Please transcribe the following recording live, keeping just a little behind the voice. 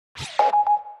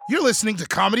You're listening to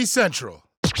Comedy Central.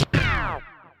 The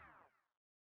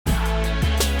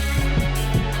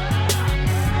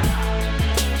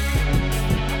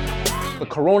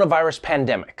coronavirus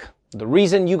pandemic. The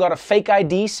reason you got a fake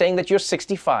ID saying that you're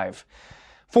 65.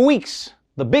 For weeks,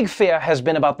 the big fear has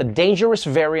been about the dangerous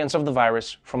variants of the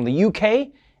virus from the UK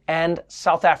and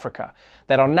South Africa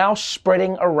that are now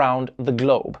spreading around the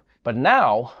globe. But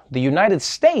now, the United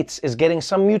States is getting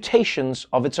some mutations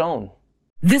of its own.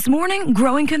 This morning,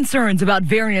 growing concerns about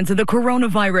variants of the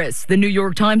coronavirus. The New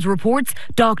York Times reports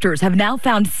doctors have now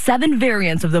found 7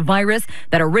 variants of the virus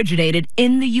that originated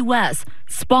in the U.S.,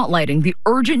 spotlighting the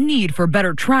urgent need for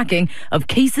better tracking of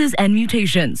cases and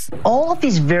mutations. All of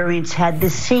these variants had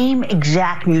the same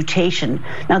exact mutation.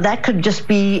 Now, that could just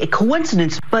be a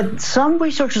coincidence, but some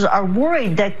researchers are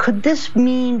worried that could this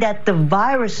mean that the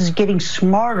virus is getting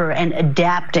smarter and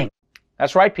adapting?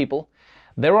 That's right, people.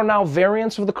 There are now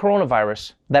variants of the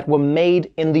coronavirus that were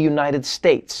made in the United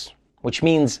States, which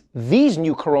means these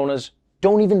new coronas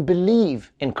don't even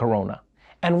believe in corona.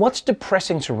 And what's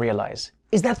depressing to realize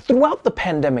is that throughout the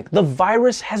pandemic, the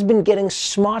virus has been getting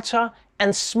smarter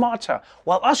and smarter,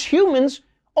 while us humans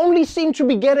only seem to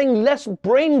be getting less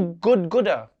good-brained.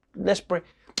 But let's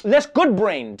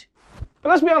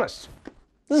be honest,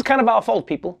 this is kind of our fault,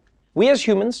 people. We as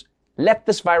humans let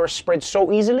this virus spread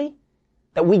so easily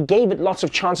that we gave it lots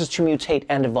of chances to mutate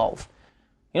and evolve.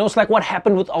 You know, it's like what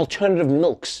happened with alternative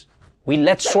milks. We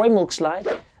let soy milk slide,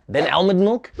 then almond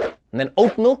milk, and then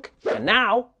oat milk, and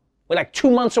now we're like 2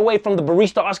 months away from the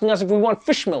barista asking us if we want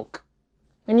fish milk.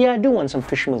 And yeah, I do want some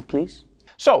fish milk, please.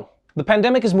 So, the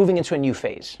pandemic is moving into a new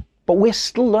phase, but we're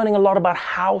still learning a lot about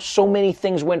how so many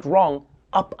things went wrong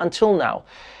up until now.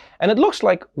 And it looks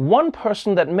like one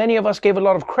person that many of us gave a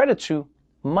lot of credit to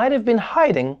might have been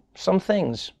hiding some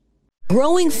things.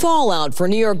 Growing fallout for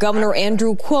New York Governor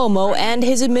Andrew Cuomo and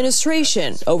his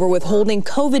administration over withholding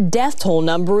COVID death toll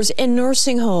numbers in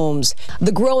nursing homes.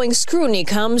 The growing scrutiny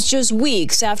comes just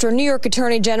weeks after New York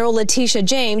Attorney General Letitia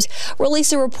James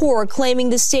released a report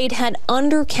claiming the state had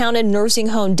undercounted nursing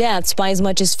home deaths by as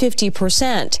much as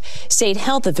 50%. State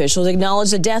health officials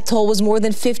acknowledged the death toll was more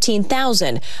than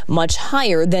 15,000, much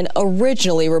higher than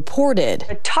originally reported.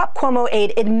 A top Cuomo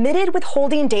aide admitted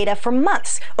withholding data for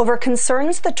months over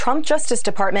concerns the Trump Justice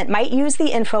Department might use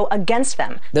the info against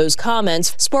them. Those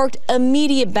comments sparked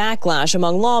immediate backlash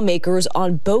among lawmakers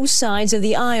on both sides of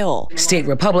the aisle. State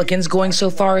Republicans going so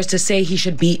far as to say he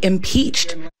should be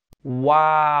impeached.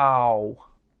 Wow.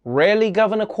 Really,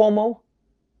 Governor Cuomo?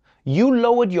 You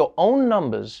lowered your own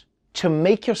numbers to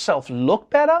make yourself look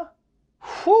better?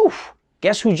 Whew.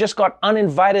 Guess who just got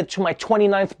uninvited to my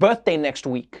 29th birthday next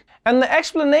week? And the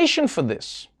explanation for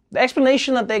this, the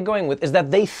explanation that they're going with is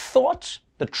that they thought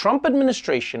the Trump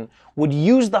administration would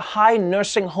use the high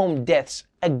nursing home deaths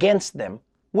against them,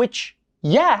 which,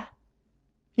 yeah,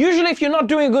 usually if you're not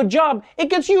doing a good job, it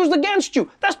gets used against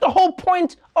you. That's the whole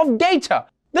point of data.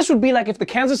 This would be like if the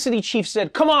Kansas City Chiefs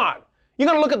said, come on, you're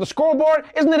gonna look at the scoreboard?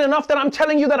 Isn't it enough that I'm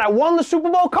telling you that I won the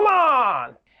Super Bowl? Come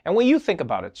on! And when you think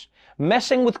about it,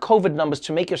 messing with COVID numbers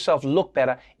to make yourself look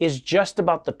better is just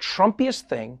about the Trumpiest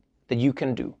thing that you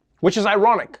can do. Which is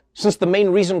ironic, since the main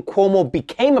reason Cuomo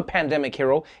became a pandemic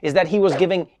hero is that he was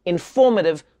giving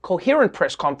informative, coherent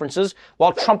press conferences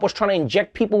while Trump was trying to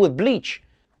inject people with bleach.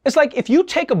 It's like if you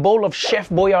take a bowl of Chef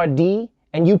Boyardee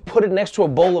and you put it next to a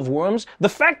bowl of worms, the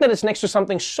fact that it's next to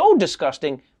something so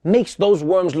disgusting makes those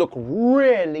worms look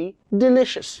really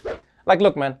delicious. Like,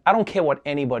 look, man, I don't care what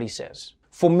anybody says.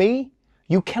 For me,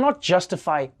 you cannot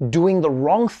justify doing the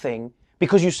wrong thing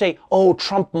because you say, oh,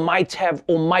 Trump might have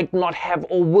or might not have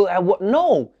or will have what?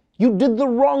 No, you did the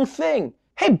wrong thing.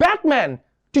 Hey, Batman,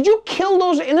 did you kill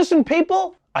those innocent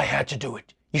people? I had to do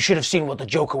it. You should have seen what the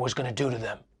Joker was going to do to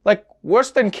them. Like,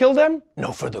 worse than kill them?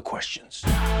 No further questions.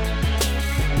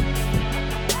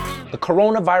 The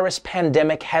coronavirus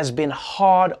pandemic has been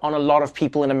hard on a lot of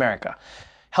people in America.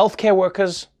 Healthcare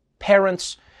workers,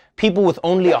 parents, people with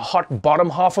only a hot bottom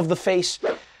half of the face.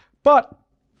 But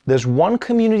there's one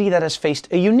community that has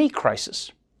faced a unique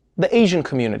crisis, the Asian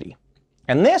community.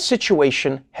 And their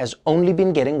situation has only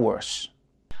been getting worse.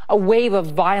 A wave of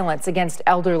violence against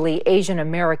elderly Asian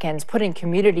Americans putting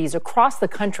communities across the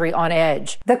country on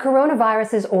edge. The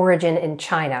coronavirus's origin in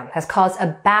China has caused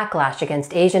a backlash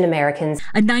against Asian Americans.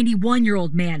 A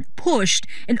 91-year-old man pushed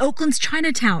in Oakland's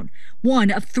Chinatown, one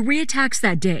of 3 attacks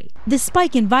that day. The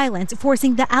spike in violence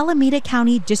forcing the Alameda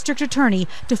County District Attorney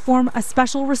to form a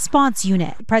special response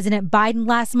unit. President Biden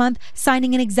last month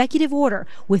signing an executive order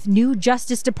with new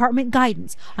Justice Department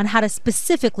guidance on how to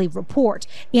specifically report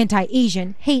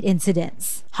anti-Asian hate fight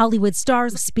incidents. Hollywood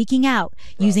stars speaking out,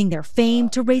 using their fame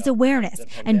to raise awareness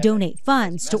and donate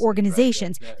funds to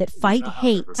organizations that fight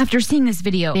hate. After seeing this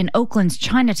video in Oakland's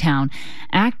Chinatown,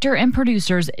 actor and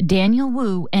producers Daniel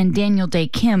Wu and Daniel Dae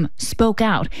Kim spoke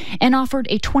out and offered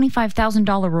a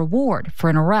 $25,000 reward for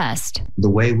an arrest. The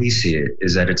way we see it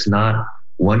is that it's not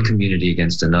one community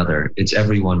against another. It's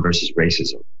everyone versus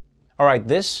racism. All right,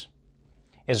 this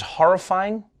is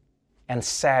horrifying and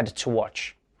sad to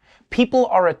watch. People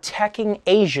are attacking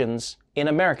Asians in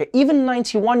America, even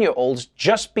 91-year-olds,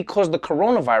 just because the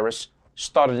coronavirus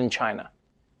started in China,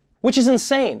 which is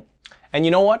insane. And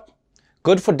you know what?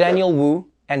 Good for Daniel Wu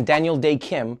and Daniel Dae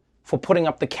Kim for putting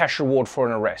up the cash reward for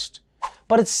an arrest.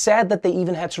 But it's sad that they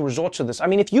even had to resort to this. I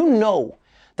mean, if you know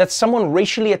that someone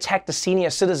racially attacked a senior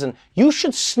citizen, you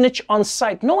should snitch on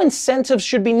sight. No incentives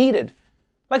should be needed.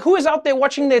 Like, who is out there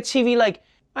watching their TV like,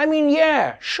 I mean,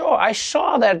 yeah, sure, I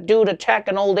saw that dude attack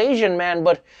an old Asian man,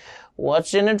 but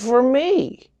what's in it for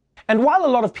me? And while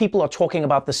a lot of people are talking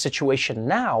about the situation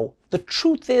now, the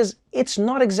truth is it's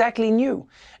not exactly new.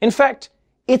 In fact,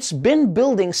 it's been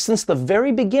building since the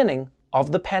very beginning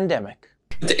of the pandemic.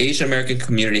 The Asian American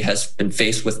community has been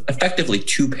faced with effectively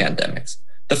two pandemics.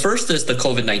 The first is the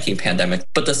COVID-19 pandemic,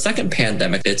 but the second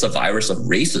pandemic, it's a virus of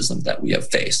racism that we have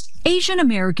faced. Asian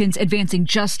Americans Advancing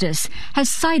Justice has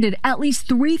cited at least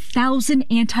 3,000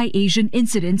 anti-Asian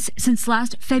incidents since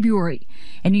last February.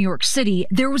 In New York City,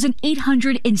 there was an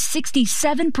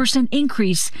 867%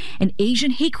 increase in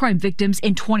Asian hate crime victims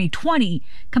in 2020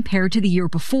 compared to the year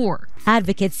before.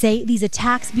 Advocates say these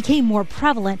attacks became more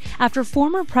prevalent after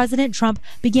former President Trump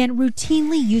began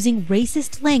routinely using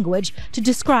racist language to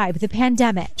describe the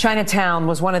pandemic. Chinatown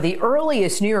was one of the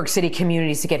earliest New York City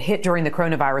communities to get hit during the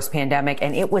coronavirus pandemic,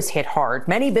 and it was hit hard.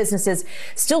 Many businesses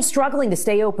still struggling to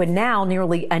stay open now,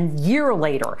 nearly a year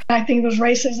later. I think it was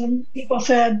racism. People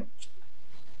said,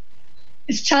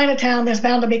 it's Chinatown, there's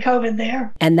bound to be COVID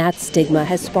there. And that stigma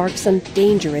has sparked some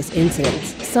dangerous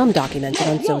incidents, some documented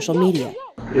on social media.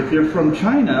 If you're from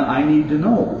China, I need to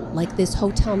know. Like this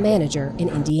hotel manager in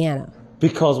Indiana.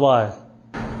 Because why?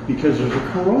 Because there's a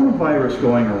coronavirus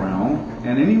going around,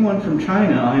 and anyone from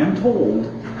China, I am told,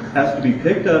 has to be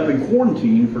picked up and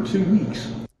quarantined for 2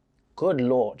 weeks. Good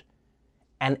Lord.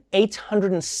 An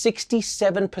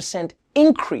 867%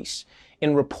 increase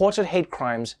in reported hate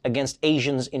crimes against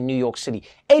Asians in New York City.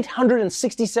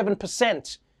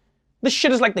 867%. This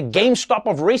shit is like the GameStop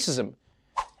of racism.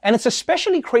 And it's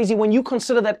especially crazy when you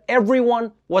consider that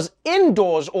everyone was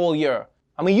indoors all year.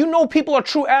 I mean, you know people are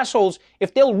true assholes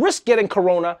if they'll risk getting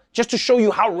corona just to show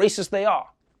you how racist they are.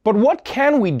 But what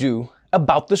can we do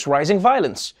about this rising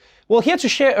violence? Well, here to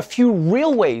share a few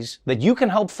real ways that you can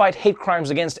help fight hate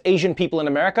crimes against Asian people in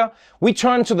America, we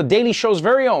turn to The Daily Show's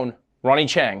very own Ronnie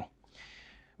Chang.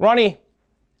 Ronnie,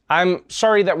 I'm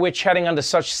sorry that we're chatting under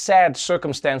such sad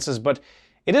circumstances, but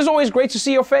it is always great to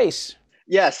see your face.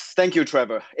 Yes, thank you,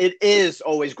 Trevor. It is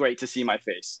always great to see my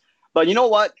face. But you know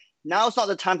what? Now's not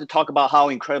the time to talk about how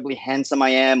incredibly handsome I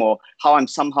am or how I'm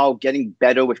somehow getting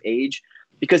better with age,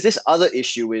 because this other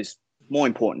issue is more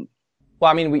important. Well,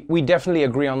 I mean, we definitely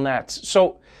agree on that.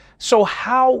 So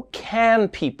how can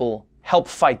people help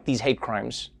fight these hate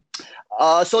crimes?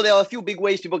 So there are a few big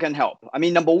ways people can help. I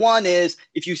mean, number one is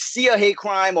if you see a hate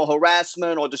crime or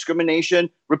harassment or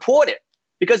discrimination, report it.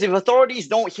 Because if authorities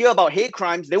don't hear about hate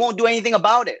crimes, they won't do anything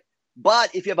about it.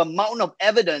 But if you have a mountain of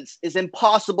evidence, it's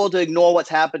impossible to ignore what's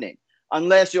happening,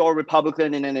 unless you're a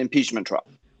Republican in an impeachment trial.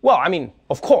 Well, I mean,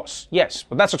 of course, yes,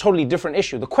 but that's a totally different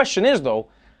issue. The question is, though,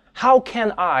 how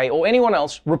can I or anyone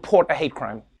else report a hate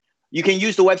crime? You can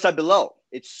use the website below.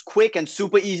 It's quick and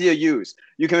super easy to use.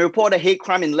 You can report a hate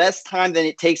crime in less time than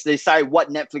it takes to decide what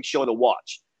Netflix show to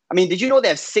watch. I mean, did you know they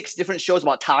have 6 different shows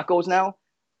about tacos now?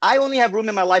 I only have room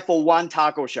in my life for 1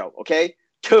 taco show, okay?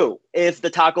 2, if the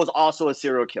taco's also a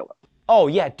serial killer. Oh,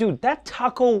 yeah, dude, that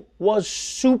taco was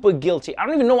super guilty. I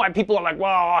don't even know why people are like,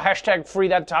 wow, hashtag free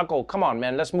that taco. Come on,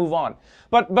 man, let's move on.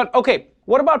 But okay,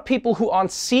 what about people who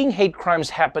aren't seeing hate crimes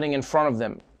happening in front of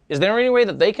them? Is there any way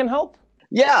that they can help?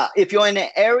 Yeah, if you're in an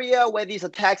area where these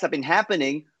attacks have been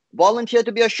happening, volunteer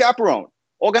to be a chaperone.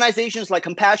 Organizations like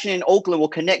Compassion in Oakland will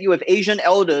connect you with Asian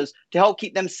elders to help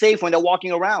keep them safe when they're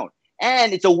walking around.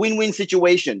 And it's a win-win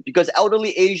situation because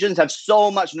elderly Asians have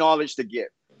so much knowledge to give.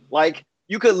 Like,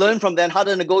 you could learn from them how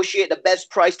to negotiate the best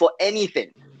price for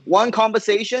anything. One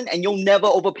conversation and you'll never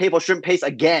overpay for shrimp paste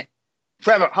again.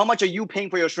 Trevor, how much are you paying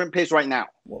for your shrimp paste right now?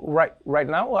 Right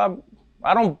now?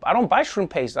 I don't buy shrimp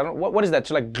paste. What is that,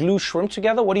 to like glue shrimp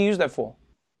together? What do you use that for?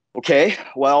 Okay,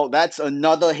 well, that's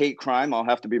another hate crime I'll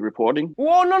have to be reporting.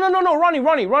 Whoa, no,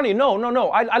 Ronnie, no.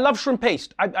 I love shrimp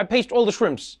paste. I paste all the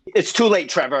shrimps. It's too late,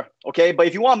 Trevor, okay? But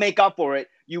if you want to make up for it,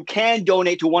 you can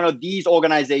donate to one of these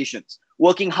organizations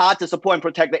working hard to support and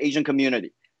protect the Asian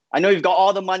community. I know you've got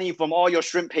all the money from all your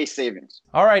shrimp paste savings.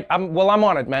 All right, I'm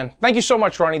on it, man. Thank you so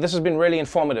much, Ronnie. This has been really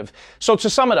informative. So to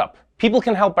sum it up, people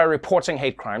can help by reporting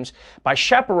hate crimes, by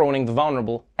chaperoning the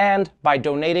vulnerable, and by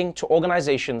donating to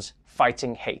organizations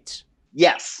fighting hate.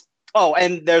 Yes. Oh,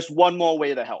 and there's one more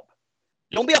way to help.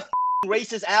 Don't be a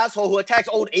racist asshole who attacks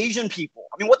old Asian people.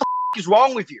 I mean, what the is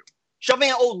wrong with you? Shoving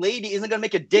an old lady isn't going to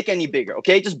make your dick any bigger,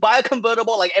 okay? Just buy a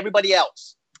convertible like everybody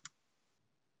else.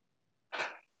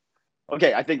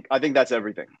 Okay, I think that's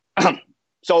everything.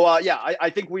 So, I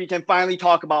think we can finally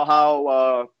talk about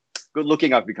how good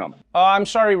looking I've become. I'm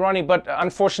sorry, Ronnie, but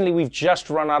unfortunately, we've just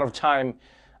run out of time.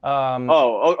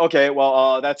 Okay.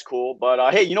 Well, that's cool.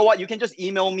 But hey, you know what? You can just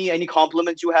email me any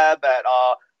compliments you have at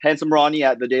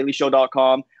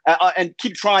handsomeronnie@thedailyShow.com. And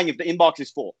keep trying if the inbox is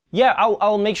full. Yeah,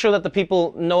 I'll make sure that the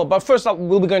people know. But first,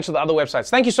 we'll be going to the other websites.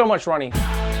 Thank you so much, Ronnie.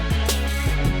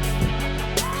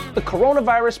 The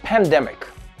coronavirus pandemic.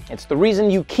 It's the reason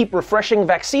you keep refreshing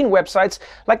vaccine websites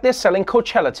like they're selling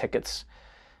Coachella tickets.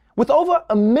 With over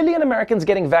 1 million Americans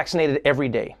getting vaccinated every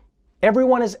day,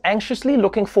 everyone is anxiously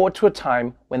looking forward to a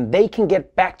time when they can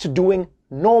get back to doing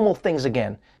normal things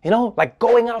again. You know, like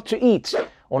going out to eat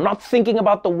or not thinking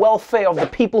about the welfare of the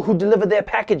people who deliver their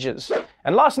packages.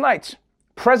 And last night,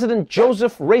 President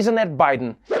Joseph Raisinette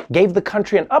Biden gave the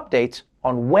country an update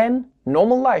on when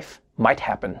normal life might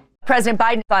happen. President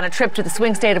Biden is on a trip to the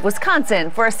swing state of Wisconsin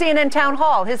for a CNN town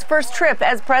hall, his first trip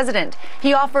as president.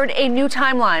 He offered a new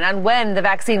timeline on when the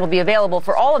vaccine will be available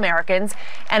for all Americans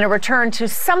and a return to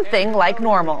something like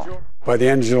normal. By the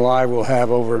end of July, we'll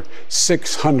have over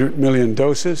 600 million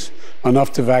doses,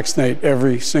 enough to vaccinate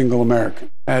every single American.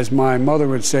 As my mother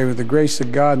would say, with the grace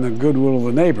of God and the goodwill of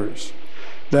the neighbors,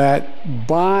 that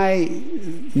by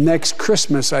next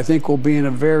Christmas, I think we'll be in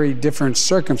a very different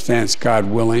circumstance, God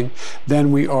willing,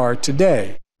 than we are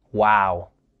today. Wow.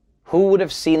 Who would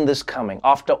have seen this coming?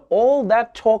 After all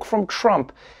that talk from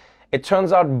Trump, it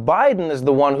turns out Biden is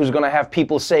the one who's going to have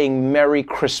people saying Merry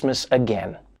Christmas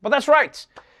again. But that's right.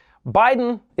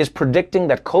 Biden is predicting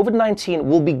that COVID-19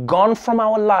 will be gone from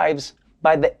our lives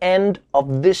by the end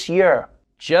of this year.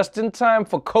 Just in time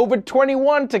for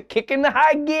COVID-21 to kick into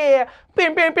high gear.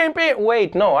 Bing, bing, bing, bing.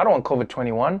 Wait, no, I don't want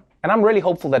COVID-21. And I'm really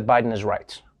hopeful that Biden is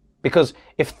right. Because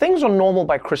if things are normal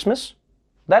by Christmas,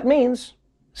 that means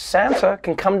Santa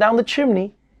can come down the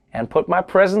chimney and put my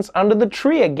presents under the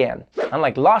tree again.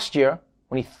 Unlike last year,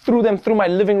 when he threw them through my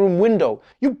living room window.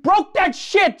 You broke that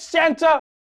shit, Santa!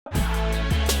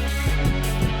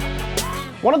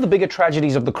 One of the bigger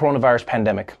tragedies of the coronavirus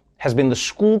pandemic has been the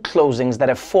school closings that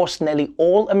have forced nearly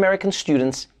all American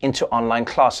students into online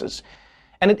classes.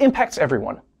 And it impacts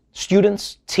everyone.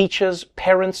 Students, teachers,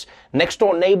 parents,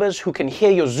 next-door neighbors who can hear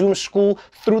your Zoom school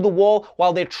through the wall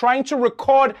while they're trying to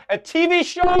record a TV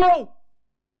show.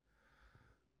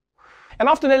 And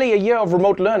after nearly a year of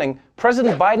remote learning,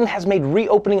 President Biden has made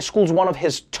reopening schools one of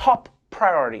his top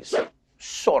priorities.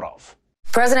 Sort of.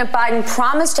 President Biden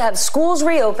promised to have schools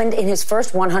reopened in his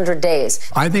first 100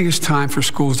 days. I think it's time for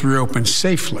schools to reopen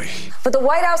safely. But the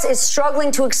White House is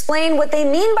struggling to explain what they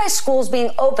mean by schools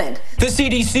being opened. The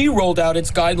CDC rolled out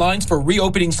its guidelines for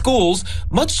reopening schools,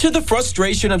 much to the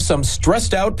frustration of some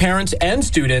stressed out parents and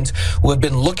students who have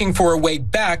been looking for a way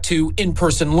back to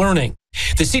in-person learning.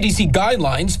 The CDC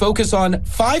guidelines focus on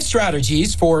 5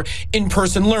 strategies for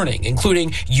in-person learning,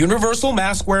 including universal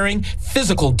mask wearing,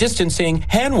 physical distancing,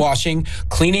 hand washing,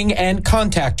 cleaning, and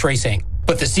contact tracing.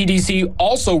 But the CDC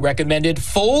also recommended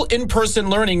full in-person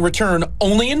learning return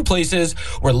only in places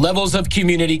where levels of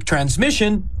community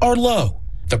transmission are low.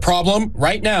 The problem,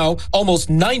 right now, almost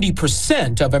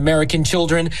 90% of American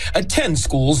children attend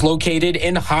schools located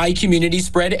in high community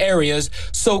spread areas,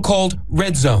 so-called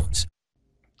red zones.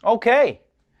 Okay.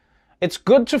 It's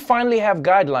good to finally have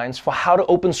guidelines for how to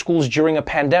open schools during a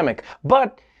pandemic,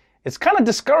 but it's kind of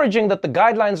discouraging that the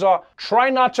guidelines are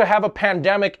try not to have a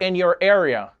pandemic in your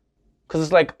area. Because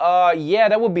it's like, yeah,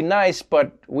 that would be nice,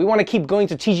 but we want to keep going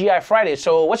to TGI Friday,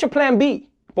 so what's your plan B?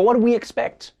 But what do we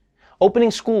expect?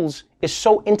 Opening schools is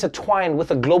so intertwined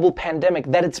with a global pandemic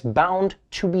that it's bound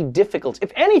to be difficult.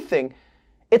 If anything,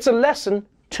 it's a lesson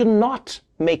to not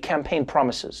make campaign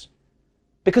promises.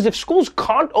 Because if schools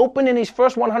can't open in his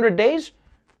first 100 days,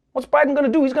 what's Biden going to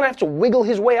do? He's going to have to wiggle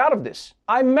his way out of this.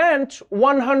 I meant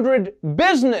 100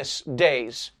 business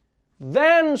days.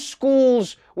 Then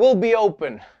schools will be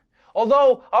open.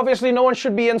 Although, obviously no one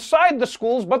should be inside the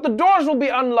schools, but the doors will be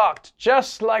unlocked,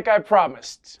 just like I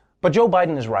promised. But Joe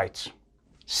Biden is right.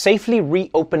 Safely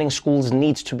reopening schools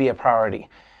needs to be a priority.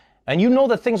 And you know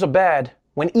that things are bad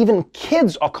when even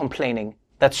kids are complaining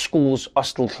that schools are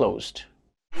still closed.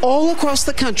 All across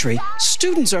the country,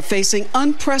 students are facing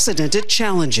unprecedented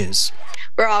challenges.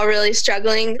 We're all really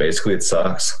struggling. Basically, it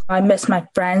sucks. I miss my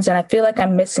friends, and I feel like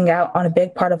I'm missing out on a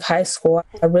big part of high school.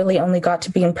 I really only got to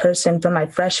be in person for my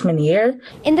freshman year.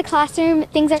 In the classroom,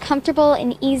 things are comfortable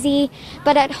and easy,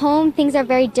 but at home, things are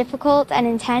very difficult and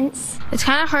intense. It's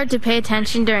kind of hard to pay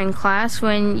attention during class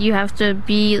when you have to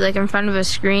be like in front of a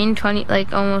screen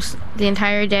almost the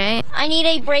entire day. I need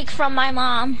a break from my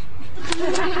mom.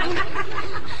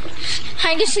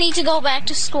 I just need to go back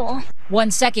to school.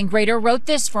 One second grader wrote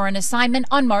this for an assignment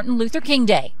on Martin Luther King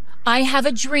Day. I have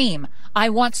a dream. I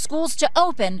want schools to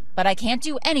open, but I can't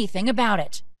do anything about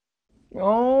it.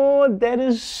 Oh, that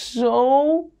is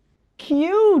so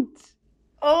cute.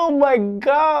 Oh my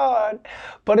God.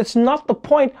 But it's not the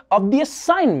point of the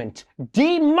assignment.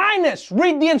 D-.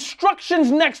 Read the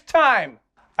instructions next time.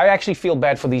 I actually feel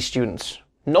bad for these students.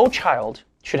 No child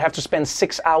should have to spend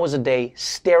 6 hours a day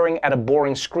staring at a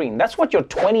boring screen. That's what your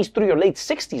 20s through your late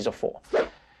 60s are for.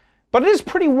 But it is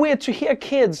pretty weird to hear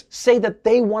kids say that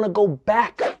they want to go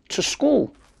back to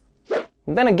school.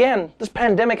 And then again, this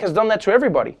pandemic has done that to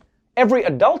everybody. Every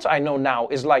adult I know now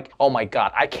is like, oh my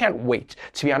God, I can't wait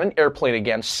to be on an airplane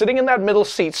again, sitting in that middle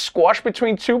seat, squashed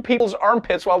between two people's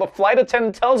armpits while the flight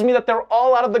attendant tells me that they're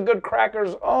all out of the good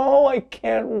crackers. Oh, I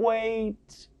can't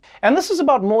wait. And this is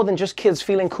about more than just kids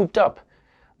feeling cooped up.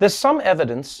 There's some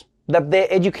evidence that their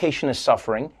education is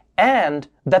suffering and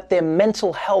that their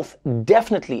mental health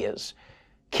definitely is.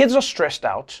 Kids are stressed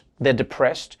out, they're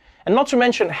depressed, and not to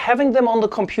mention having them on the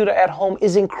computer at home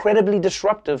is incredibly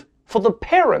disruptive for the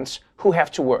parents who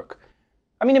have to work.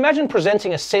 I mean, imagine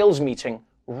presenting a sales meeting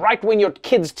right when your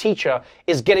kid's teacher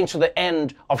is getting to the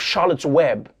end of Charlotte's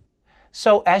Web.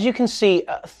 So as you can see,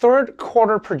 third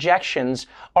quarter projections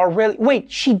are really...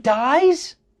 Wait, she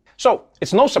dies? So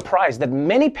it's no surprise that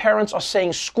many parents are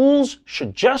saying schools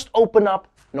should just open up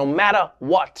no matter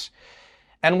what.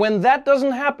 And when that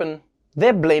doesn't happen,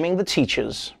 they're blaming the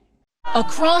teachers.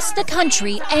 Across the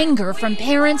country, anger from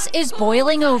parents is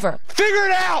boiling over. Figure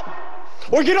it out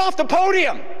or get off the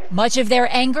podium. Much of their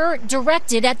anger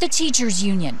directed at the teachers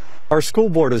union. Our school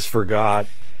board has forgot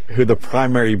who the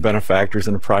primary benefactors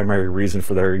and the primary reason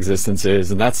for their existence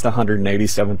is, and that's the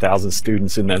 187,000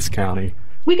 students in this county.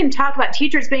 We can talk about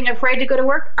teachers being afraid to go to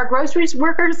work, our groceries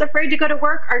workers afraid to go to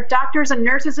work, our doctors and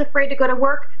nurses afraid to go to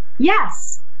work.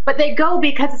 Yes, but they go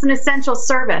because it's an essential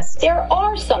service. There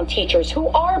are some teachers who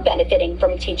are benefiting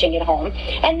from teaching at home,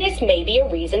 and this may be a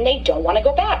reason they don't want to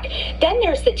go back. Then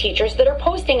there's the teachers that are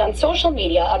posting on social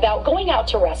media about going out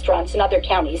to restaurants in other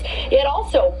counties, yet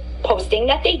also posting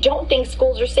that they don't think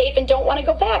schools are safe and don't want to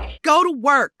go back. Go to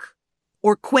work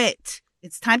or quit.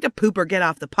 It's time to poop or get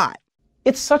off the pot.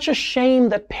 It's such a shame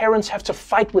that parents have to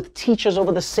fight with teachers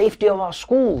over the safety of our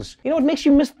schools. You know, it makes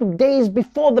you miss the days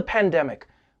before the pandemic,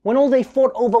 when all they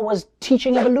fought over was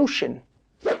teaching evolution.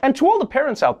 And to all the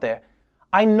parents out there,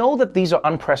 I know that these are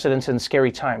unprecedented and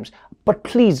scary times, but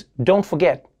please don't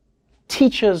forget,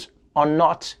 teachers are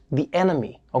not the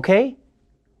enemy, okay?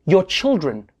 Your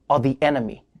children are the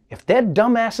enemy. If their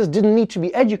dumbasses didn't need to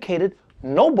be educated,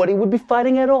 nobody would be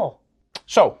fighting at all.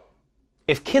 So,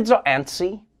 if kids are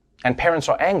antsy, and parents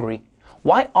are angry,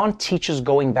 why aren't teachers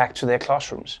going back to their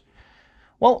classrooms?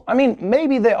 Well, I mean,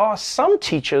 maybe there are some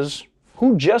teachers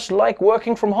who just like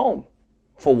working from home.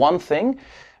 For one thing,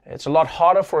 it's a lot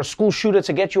harder for a school shooter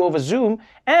to get you over Zoom,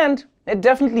 and it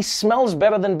definitely smells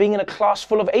better than being in a class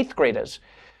full of 8th graders.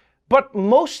 But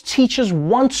most teachers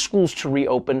want schools to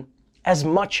reopen as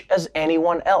much as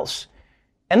anyone else.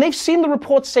 And they've seen the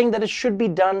reports saying that it should be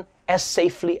done as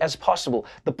safely as possible.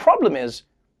 The problem is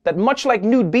that much like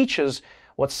nude beaches,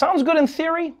 what sounds good in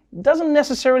theory doesn't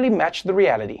necessarily match the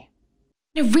reality.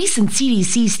 A recent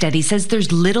CDC study says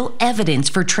there's little evidence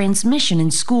for transmission in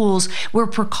schools where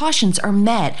precautions are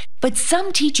met, but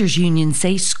some teachers' unions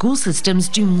say school systems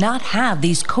do not have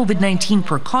these COVID-19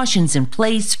 precautions in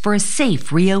place for a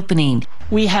safe reopening.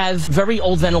 We have very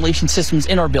old ventilation systems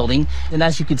in our building, and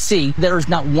as you can see, there is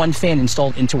not one fan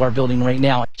installed into our building right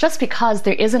now. Just because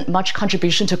there isn't much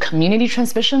contribution to community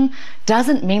transmission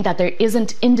doesn't mean that there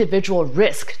isn't individual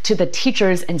risk to the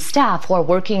teachers and staff who are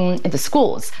working in the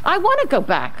schools. I want to go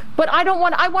back, but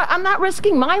I'm not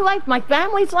risking my life, my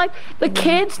family's life, the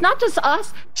kids, not just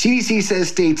us. CDC says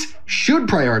states should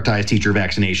prioritize teacher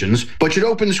vaccinations, but should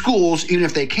open schools even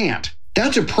if they can't.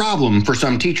 That's a problem for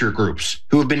some teacher groups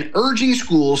who have been urging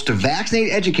schools to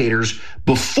vaccinate educators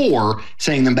before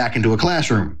sending them back into a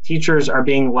classroom. Teachers are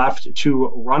being left to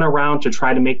run around to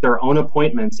try to make their own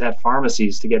appointments at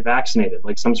pharmacies to get vaccinated,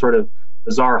 like some sort of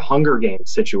bizarre Hunger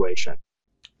Games situation.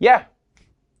 Yeah,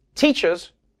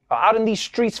 teachers are out in these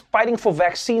streets fighting for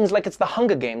vaccines like it's the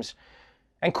Hunger Games.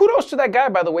 And kudos to that guy,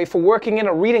 by the way, for working in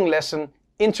a reading lesson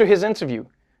into his interview.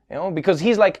 Because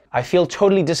he's like, I feel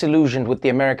totally disillusioned with the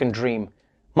American dream,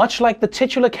 much like the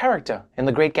titular character in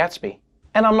The Great Gatsby.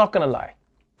 And I'm not gonna lie.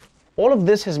 All of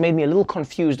this has made me a little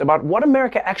confused about what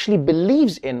America actually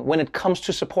believes in when it comes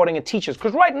to supporting its teachers.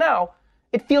 Because right now,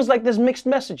 it feels like there's mixed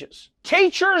messages.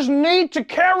 Teachers need to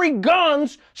carry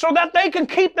guns so that they can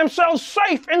keep themselves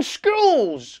safe in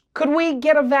schools. Could we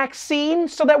get a vaccine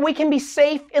so that we can be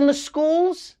safe in the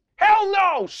schools? Hell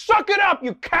no! Suck it up,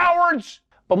 you cowards!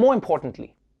 But more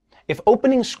importantly, if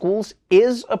opening schools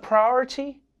is a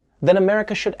priority, then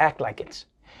America should act like it.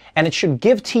 And it should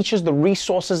give teachers the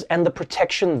resources and the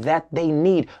protection that they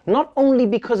need, not only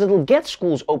because it'll get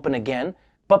schools open again,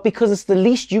 but because it's the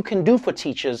least you can do for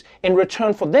teachers in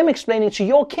return for them explaining to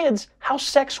your kids how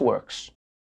sex works.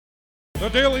 The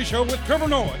Daily Show with Trevor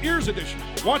Noah, Ears Edition.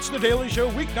 Watch The Daily Show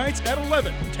weeknights at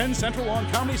 11, 10 Central on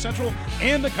Comedy Central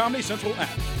and the Comedy Central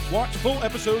app. Watch full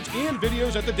episodes and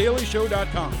videos at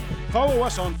thedailyshow.com. Follow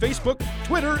us on Facebook,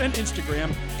 Twitter, and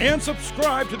Instagram, and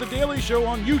subscribe to The Daily Show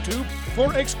on YouTube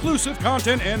for exclusive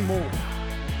content and more.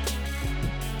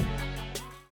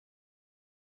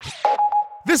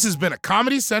 This has been a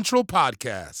Comedy Central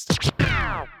podcast.